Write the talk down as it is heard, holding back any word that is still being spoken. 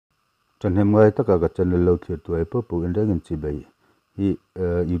Chan hem ngai taka ka channel lo thia tu ai po pu in rangin chi bai hi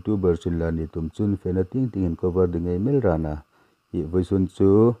youtuber sin la ni tum chun fena ting ting in cover ding ai mel rana hi voisun chu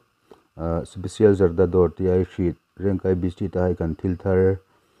special zarda dor ti ai sheet Rengkai bisti ta hai kan thil thar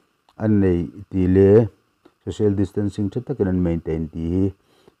an nei ti le social distancing thata kan maintain ti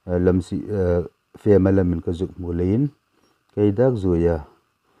lamsi famalamin ka zuk mulein kai dak zuya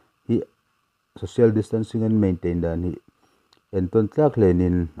hi social distancing an maintain dan hi en ton tlak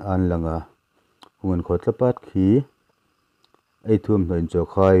lenin an langa hungan khotlapat khi ai thum hnoin cho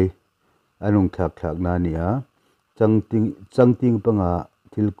khai anung thak thak na nia changting panga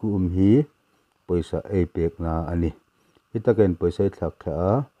thilku hi poisa ei pek na ani hitaken poisa thak tha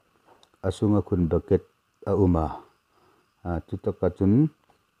asunga khun bucket a uma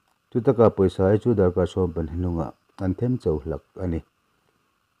tutaka poisa ai chu darka so ban hinunga an them chau hlak ani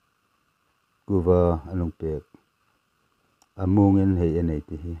kuwa anung pek amungin hei enei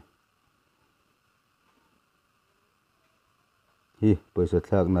ti hi poisa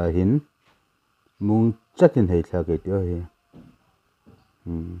thlak na hin mung chatin hei thlak ei tio hi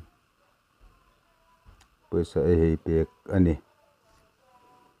poisa ei hei pek ani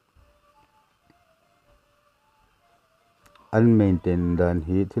an maintain dan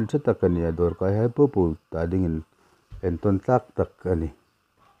hi thil chata kania dor kai hai pu ta dingin en ton tlak tak ani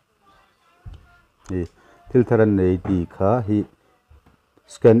hi thil tharan nei ti kha hi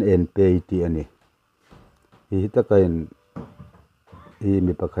scan and pay ti ani hi takain hi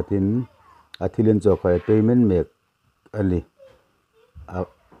mi pakhatin athilin chokhai payment mek ani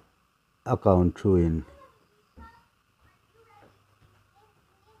account through in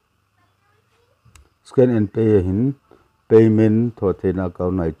scan and pay hin payment thothein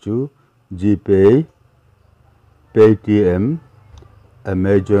account nai chu GPay Paytm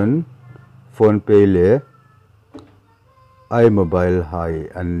Amazon PhonePe le iMobile hai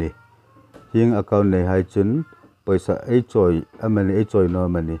anni hing account nei hai chun paisa ei choi amani ei choi no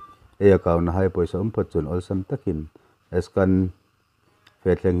mani ei account hai paisa phachun olsam takin scan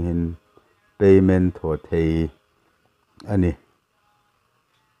fetleng hin payment thothei ani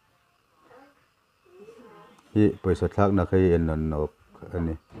hi paisa thlak na khai en non nok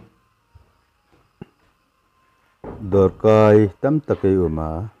ani dorkai tam takai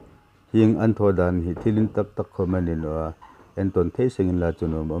uma hing an thodan hi thilin tak tak khomani no en ton thei singin la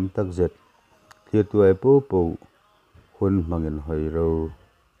chunom tak zet thia tu ai po hun mangin hoi ro